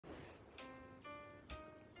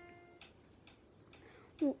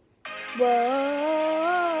Whoa,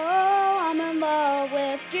 I'm in love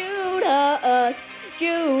with Judas,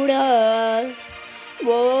 Judas.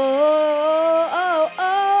 Whoa,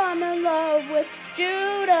 I'm in love with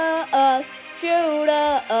Judas,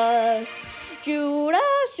 Judas.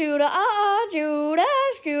 Judas, Judas,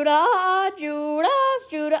 Judas, Judas, Judas,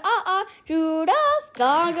 Judas, Judas,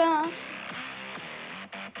 Gaga.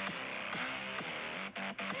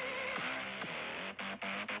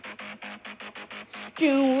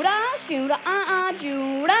 Judas, Judas,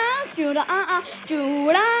 Judas, Judas,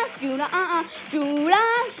 Judas, Judas,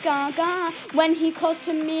 Judas, Gaga. When he calls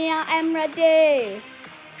to me, I am ready.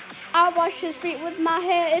 I'll wash his feet with my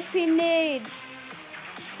hair if he needs.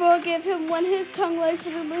 Forgive him when his tongue lays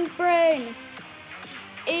within his brain.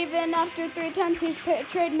 Even after 3 times he's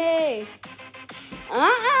betrayed me.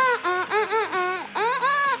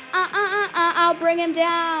 I'll bring him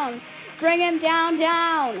down,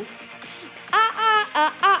 down.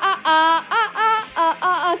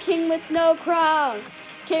 King with no crown,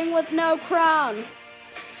 king with no crown.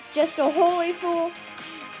 Just a holy fool.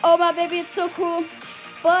 Oh my baby, it's so cool.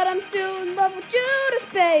 But I'm still in love with Judas,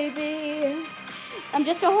 baby. I'm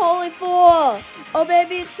just a holy fool. Oh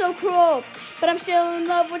baby, it's so cruel. But I'm still in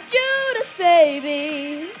love with Judas,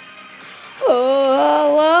 baby.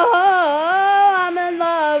 Oh, I'm in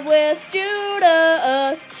love with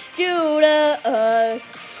Judas,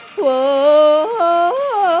 Judas. Whoa,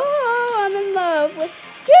 I'm in love with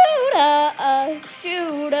Judas,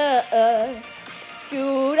 Judas.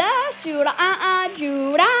 Judas, Judas,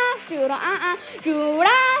 Judas, Judas,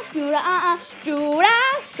 Judas, Judas,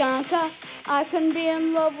 Judas, Gaga. I couldn't be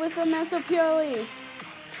in love with a man so purely.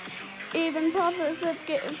 Even prophets that's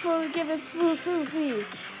getting fully given free.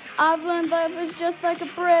 I've learned life is just like a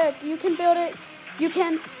brick. You can build it, you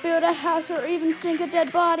can build a house or even sink a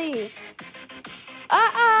dead body.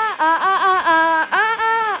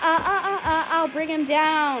 I'll bring him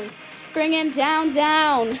down,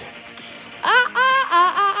 down.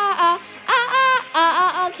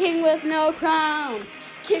 King with no crown,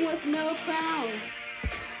 king with no crown.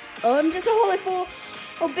 Oh, I'm just a holy fool.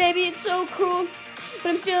 Oh, baby, it's so cruel.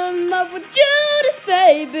 But I'm still in love with Judas,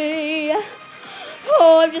 baby.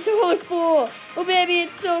 Oh, I'm just a holy fool. Oh, baby,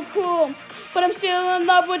 it's so cool. But I'm still in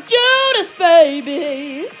love with Judas,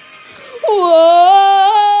 baby.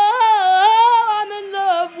 Whoa, I'm in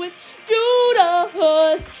love with Judas,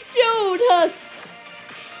 Judas.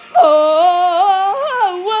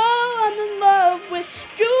 Oh, whoa, I'm in love with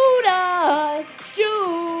Judas,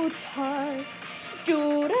 Judas,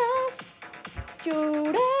 Judas,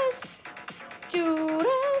 Judas,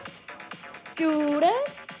 Judas, Judas.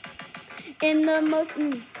 In the most,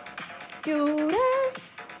 Judas,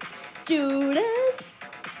 Judas,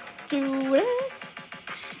 Judas.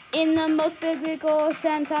 In the most biblical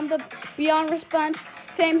sense, I'm the beyond response.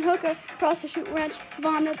 Fame hooker, prostitute wretch,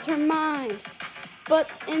 vomits her mind. But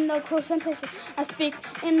in the cruel sensation, I speak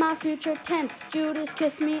in my future tense. Judas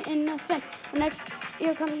kissed me in the fence. The next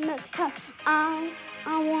year comes next time. I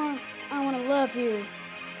want to love you.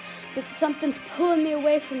 But something's pulling me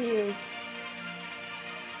away from you.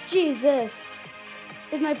 Jesus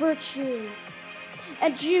is my virtue.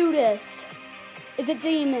 And Judas is a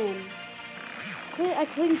demon. I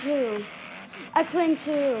cling to.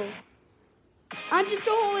 I'm just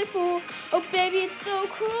a holy fool. Oh, baby, it's so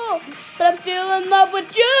cruel. But I'm still in love with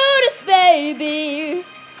Judas, baby.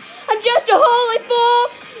 I'm just a holy fool.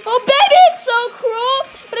 Oh, baby, it's so cruel.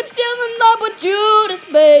 But I'm still in love with Judas,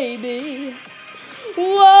 baby.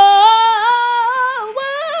 Whoa,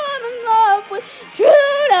 I'm in love with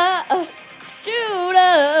Judas,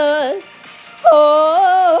 Judas.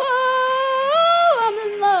 Oh, I'm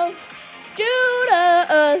in love.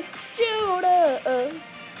 Judas, Judas,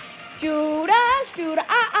 Judas, Judas,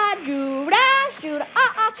 Judas, Judas,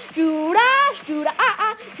 Judas, Judas,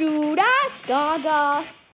 Judas, Gaga.